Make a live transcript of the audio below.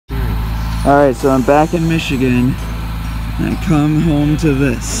Alright, so I'm back in Michigan, and I come home to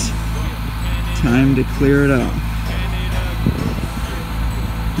this. Time to clear it out.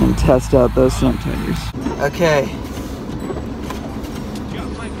 And test out those front tires. Okay.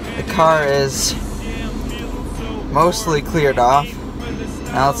 The car is mostly cleared off.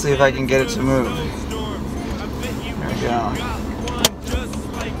 Now let's see if I can get it to move. There we go.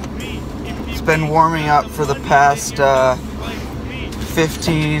 It's been warming up for the past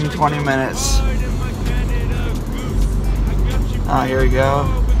 15-20 minutes. Ah, here we go.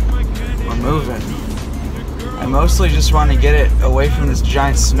 We're moving. I mostly just want to get it away from this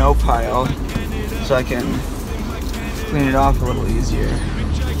giant snow pile so I can clean it off a little easier.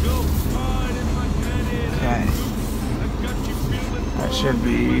 Okay. That should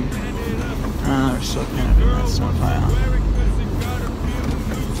be... we're still kind of in that snow pile.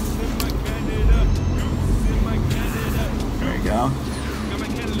 There we go.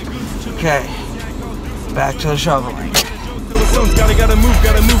 Okay, back to the shoveling. Gotta move,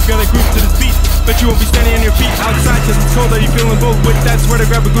 gotta groove to this beat. Bet you won't be standing on your feet outside cause it's cold. Are you feeling both with that sweater?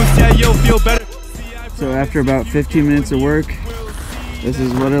 Grab a goose, yeah, you'll feel better. So after about 15 minutes of work, this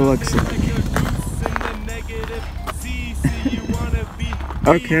is what it looks like.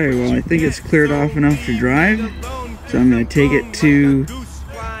 Okay, well I think it's cleared off enough to drive. So I'm going to take it to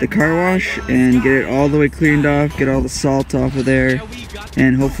the car wash and get it all the way cleaned off, get all the salt off of there,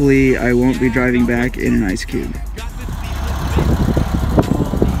 and hopefully I won't be driving back in an ice cube.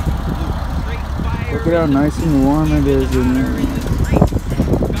 Look at how nice and warm it is in there.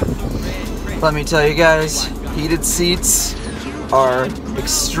 Let me tell you guys, heated seats are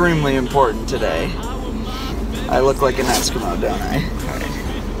extremely important today. I look like an Eskimo, don't I?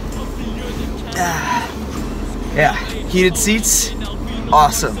 Yeah, heated seats,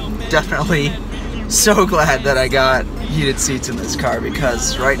 awesome. Definitely so glad that I got heated seats in this car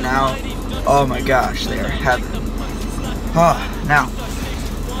because right now, oh my gosh, they are heaven. Now,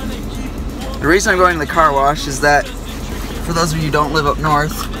 the reason I'm going to the car wash is that, for those of you who don't live up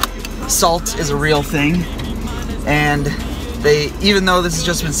north, salt is a real thing, and even though this has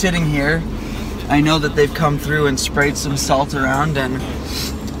just been sitting here, I know that they've come through and sprayed some salt around, and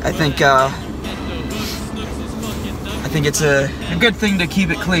I think it's a good thing to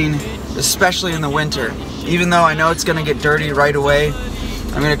keep it clean, especially in the winter. Even though I know it's gonna get dirty right away,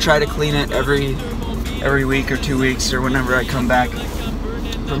 I'm gonna try to clean it every week or 2 weeks or whenever I come back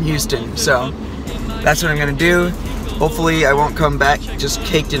from Houston. So that's what I'm gonna do. Hopefully I won't come back just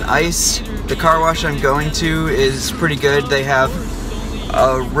caked in ice. The car wash I'm going to is pretty good. They have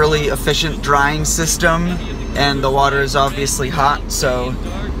a really efficient drying system and the water is obviously hot, so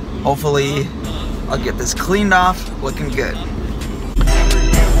hopefully I'll get this cleaned off looking good.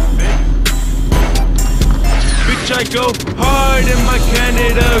 Bitch, I go hard in my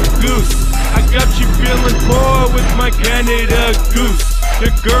Canada Goose. I got you feeling poor with my Canada Goose.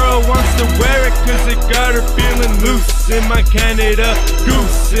 Your girl wants to wear it cause it got her feeling loose in my Canada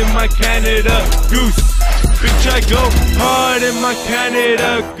Goose, in my Canada Goose. Bitch, I go hard in my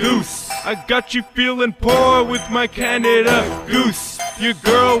Canada Goose. I got you feeling poor with my Canada Goose. Your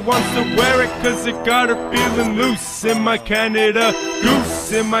girl wants to wear it cause it got her feeling loose in my Canada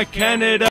Goose, in my Canada